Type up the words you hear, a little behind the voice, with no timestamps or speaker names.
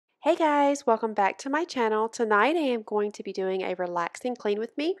Hey guys, welcome back to my channel. Tonight I am going to be doing a relaxing clean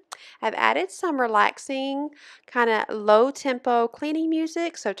with me. I've added some relaxing, kind of low tempo cleaning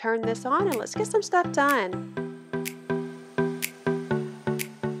music, so turn this on and let's get some stuff done.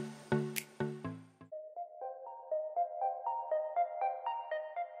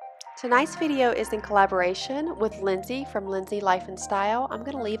 Tonight's video is in collaboration with Lindsay from Lindsay Life and Style. I'm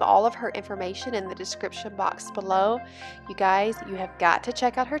going to leave all of her information in the description box below. You guys, you have got to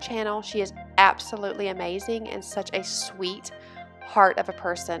check out her channel. She is absolutely amazing and such a sweet heart of a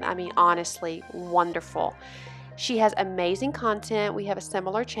person. I mean, honestly, wonderful. She has amazing content. We have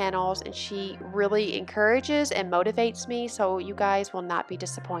similar channels and she really encourages and motivates me, so you guys will not be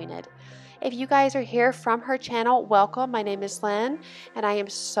disappointed. If you guys are here from her channel, welcome. My name is Lynn and I am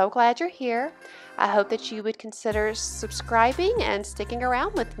so glad you're here. I hope that you would consider subscribing and sticking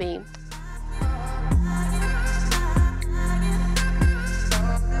around with me.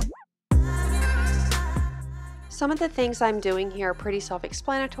 Some of the things I'm doing here are pretty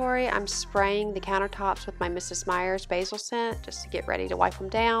self-explanatory. I'm spraying the countertops with my Mrs. Meyer's basil scent just to get ready to wipe them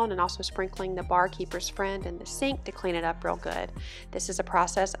down, and also sprinkling the barkeeper's friend in the sink to clean it up real good. This is a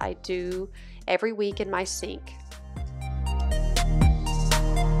process I do every week in my sink.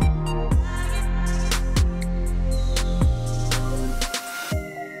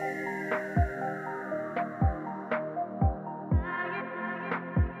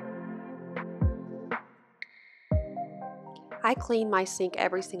 I clean my sink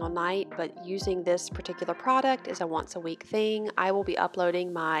every single night, but using this particular product is a once a week thing. I will be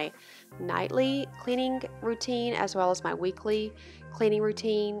uploading my nightly cleaning routine as well as my weekly cleaning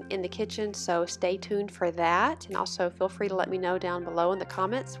routine in the kitchen, so stay tuned for that. And also feel free to let me know down below in the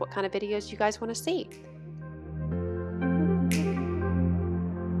comments what kind of videos you guys want to see.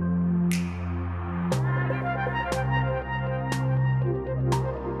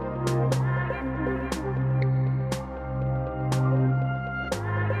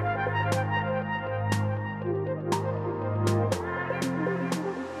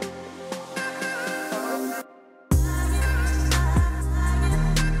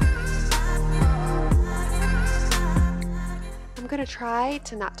 I'm going to try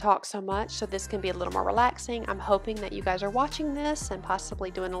to not talk so much so this can be a little more relaxing. I'm hoping that you guys are watching this and possibly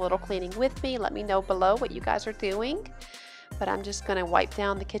doing a little cleaning with me. Let me know below what you guys are doing. But I'm just going to wipe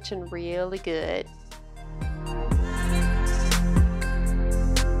down the kitchen really good.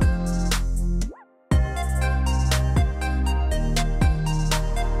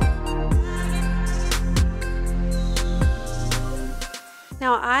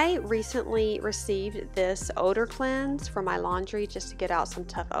 Now, I recently received this odor cleanse for my laundry just to get out some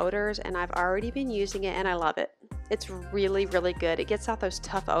tough odors, and I've already been using it and I love it. It's really, really good. It gets out those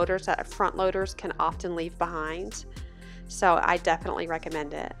tough odors that front loaders can often leave behind. So I definitely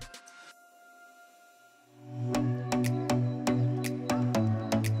recommend it.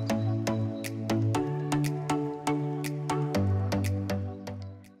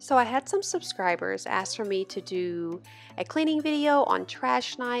 So I had some subscribers ask for me to do a cleaning video on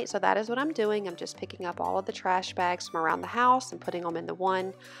trash night, so that is what I'm doing. I'm just picking up all of the trash bags from around the house and putting them in the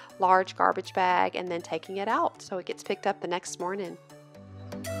one large garbage bag and then taking it out so it gets picked up the next morning.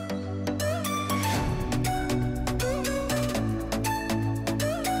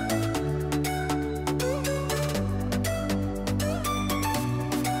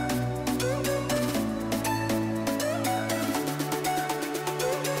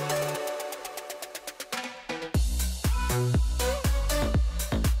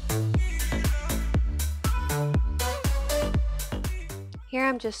 Here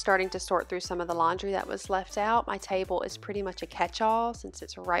I'm just starting to sort through some of the laundry that was left out. My table is pretty much a catch-all since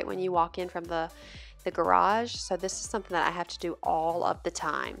it's right when you walk in from the garage. So this is something that I have to do all of the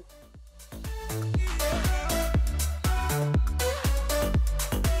time.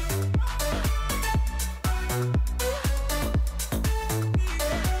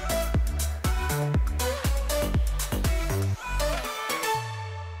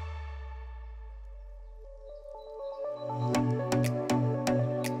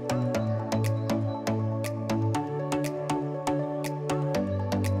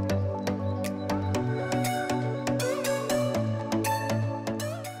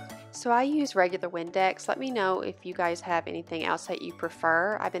 So I use regular Windex. Let me know if you guys have anything else that you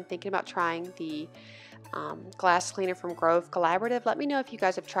prefer. I've been thinking about trying the glass cleaner from Grove Collaborative. Let me know if you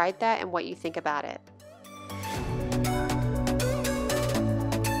guys have tried that and what you think about it.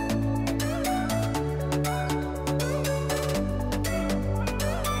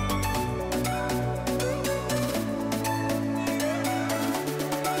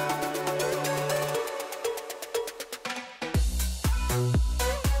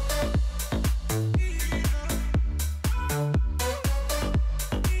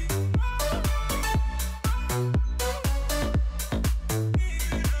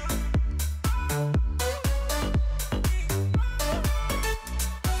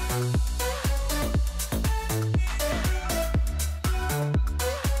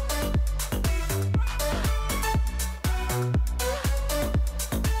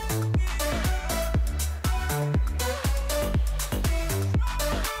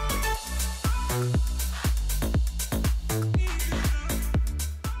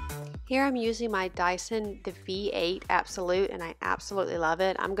 Here I'm using my Dyson, the V8 Absolute, and I absolutely love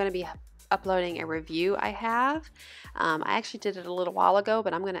it. I'm going to be uploading a review I have. I actually did it a little while ago,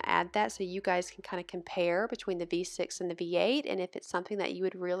 but I'm going to add that so you guys can kind of compare between the V6 and the V8, and if it's something that you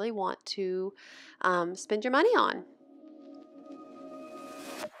would really want to spend your money on.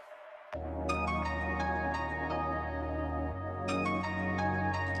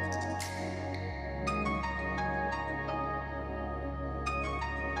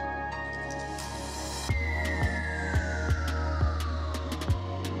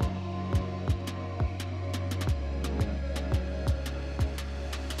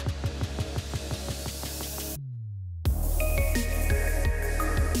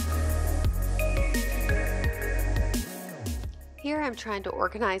 Here I'm trying to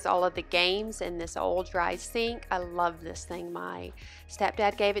organize all of the games in this old dry sink. I love this thing. My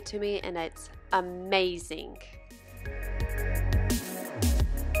stepdad gave it to me and it's amazing.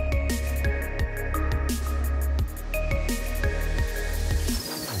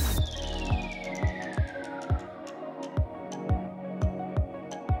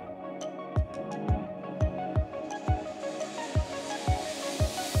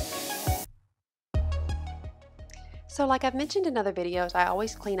 So like I've mentioned in other videos, I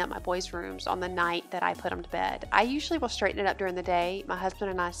always clean up my boys' rooms on the night that I put them to bed. I usually will straighten it up during the day. My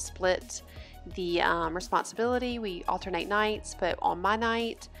husband and I split the responsibility. We alternate nights, but on my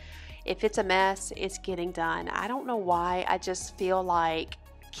night, if it's a mess, it's getting done. I don't know why. I just feel like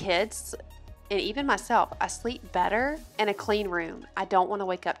kids, and even myself, I sleep better in a clean room. I don't want to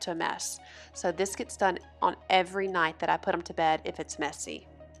wake up to a mess. So this gets done on every night that I put them to bed if it's messy.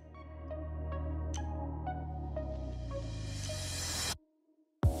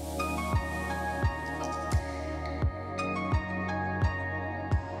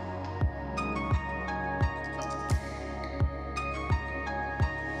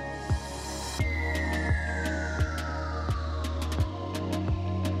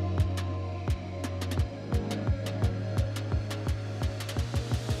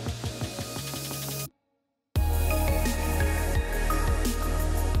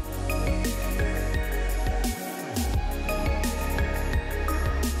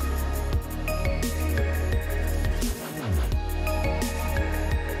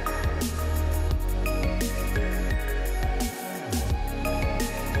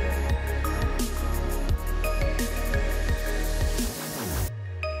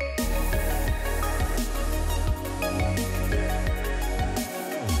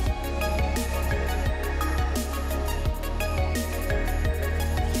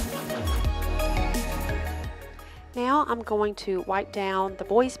 Now I'm going to wipe down the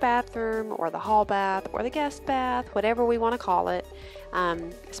boys' bathroom or the hall bath or the guest bath, whatever we want to call it.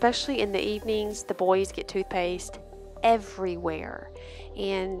 Especially in the evenings, the boys get toothpaste everywhere.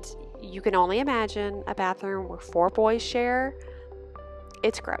 And you can only imagine a bathroom where 4 boys share.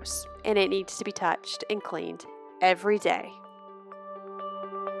 It's gross and it needs to be touched and cleaned every day.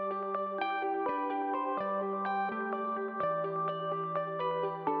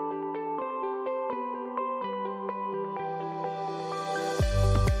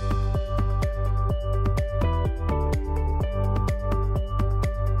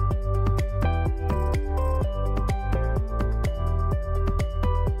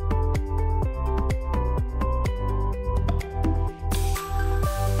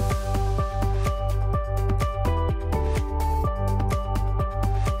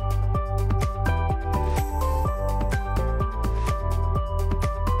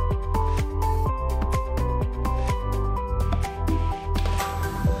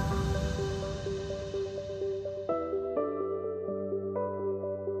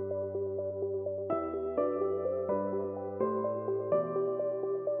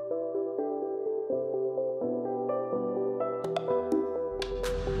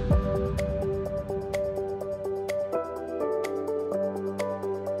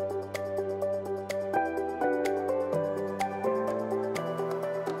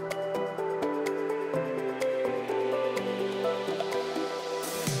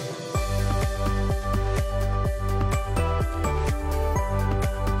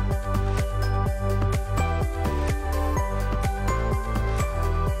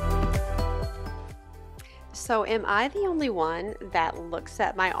 So am I the only one that looks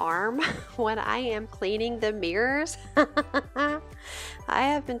at my arm when I am cleaning the mirrors? I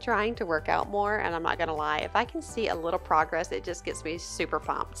have been trying to work out more, and I'm not gonna lie, if I can see a little progress, it just gets me super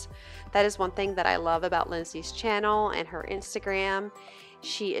pumped. That is one thing that I love about Lindsay's channel and her Instagram.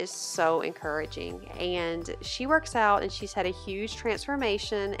 She is so encouraging, and she works out, and she's had a huge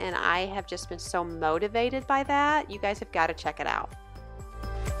transformation, and I have just been so motivated by that. You guys have got to check it out.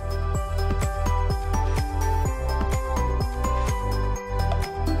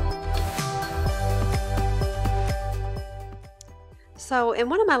 So in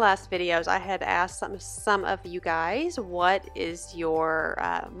one of my last videos, I had asked some of you guys, what is your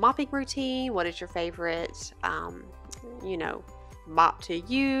mopping routine? What is your favorite, you know, mop to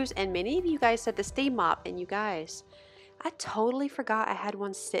use? And many of you guys said the steam mop, and you guys, I totally forgot I had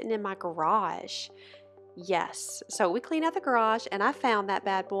one sitting in my garage. Yes, so we cleaned out the garage and I found that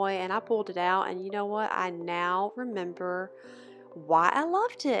bad boy and I pulled it out, and you know what? I now remember why I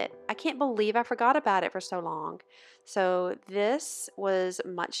loved it. I can't believe I forgot about it for so long. So this was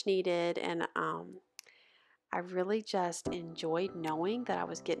much needed, and I really just enjoyed knowing that I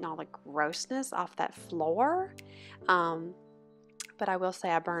was getting all the grossness off that floor. Um, but I will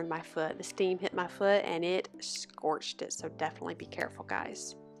say I burned my foot. The steam hit my foot and it scorched it. So definitely be careful,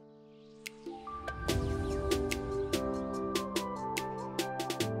 guys.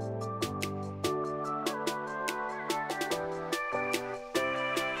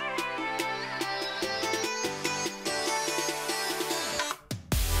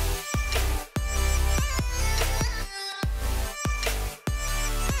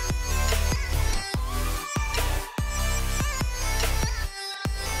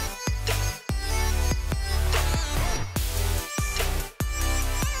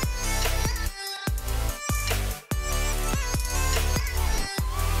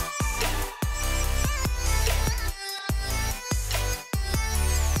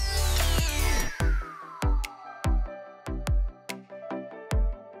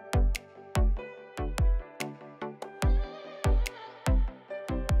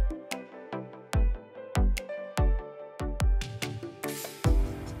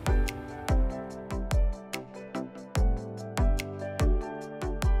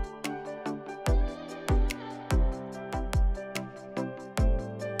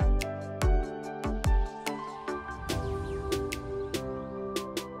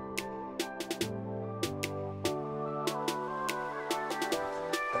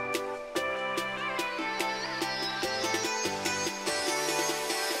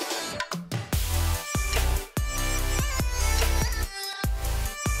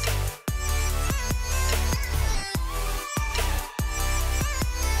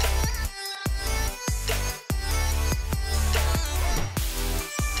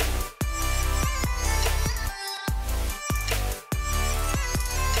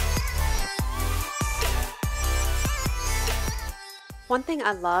 One thing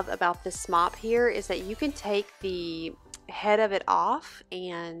I love about this mop here is that you can take the head of it off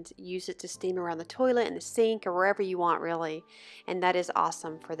and use it to steam around the toilet and the sink or wherever you want, really. And that is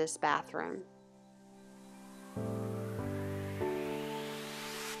awesome for this bathroom.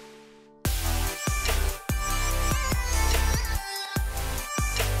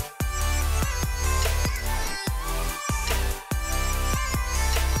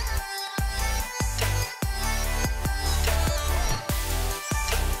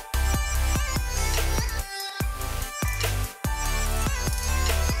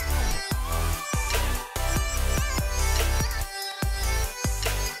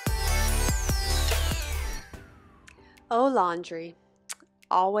 Oh, laundry.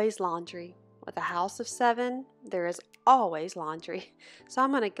 Always laundry. With a house of 7, there is always laundry. So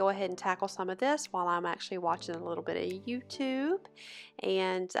I'm going to go ahead and tackle some of this while I'm actually watching a little bit of YouTube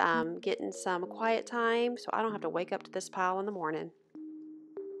and getting some quiet time so I don't have to wake up to this pile in the morning.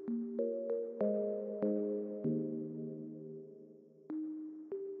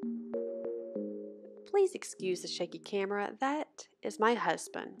 Please excuse the shaky camera. That is my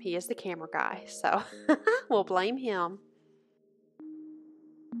husband. He is the camera guy, so we'll blame him.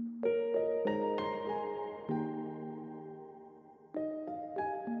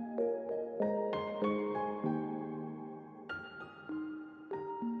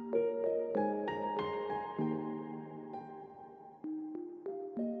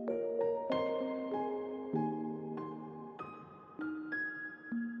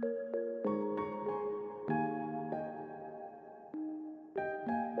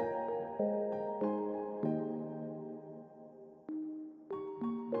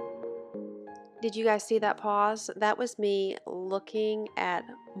 Did you guys see that pause? That was me looking at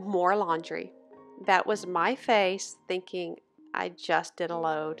more laundry. That was my face thinking I just did a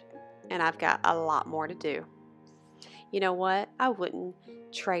load and I've got a lot more to do. You know what? I wouldn't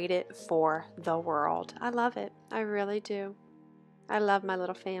trade it for the world. I love it. I really do. I love my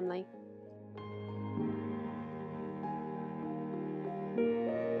little family.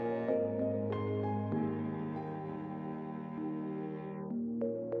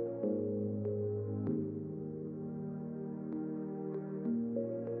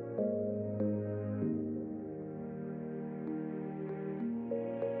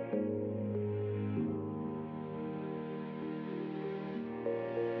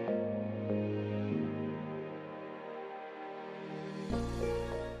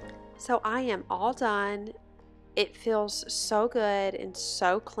 So I am all done. It feels so good and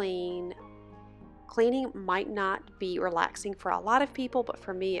so clean. Cleaning might not be relaxing for a lot of people, but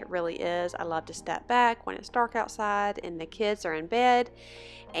for me it really is. I love to step back when it's dark outside and the kids are in bed,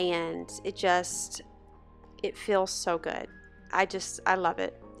 and it feels so good. I love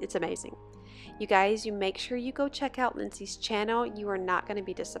it. It's amazing. You guys, you make sure you go check out Lindsay's channel. You are not going to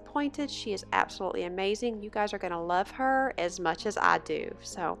be disappointed. She is absolutely amazing. You guys are going to love her as much as I do.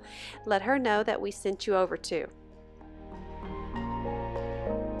 So let her know that we sent you over too.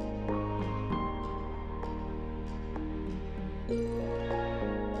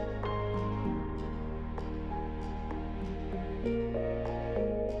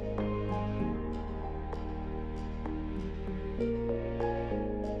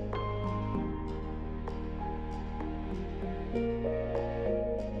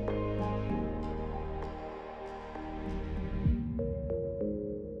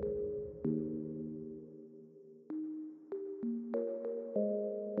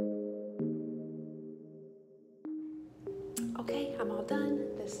 Okay, I'm all done.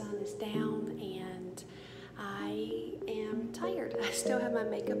 The sun is down and I am tired. I still have my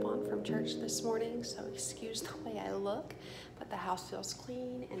makeup on from church this morning, so excuse the way I look, but the house feels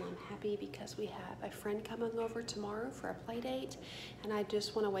clean and I'm happy because we have a friend coming over tomorrow for a play date, and I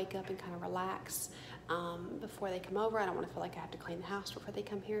just want to wake up and kind of relax before they come over. I don't want to feel like I have to clean the house before they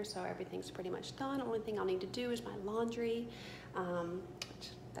come here, so everything's pretty much done. The only thing I'll need to do is my laundry, which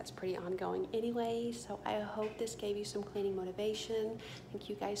that's pretty ongoing anyway. So I hope this gave you some cleaning motivation. Thank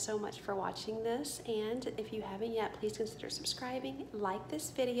you guys so much for watching this, and if you haven't yet, please consider subscribing, like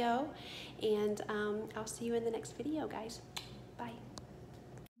this video, and I'll see you in the next video, guys. Bye.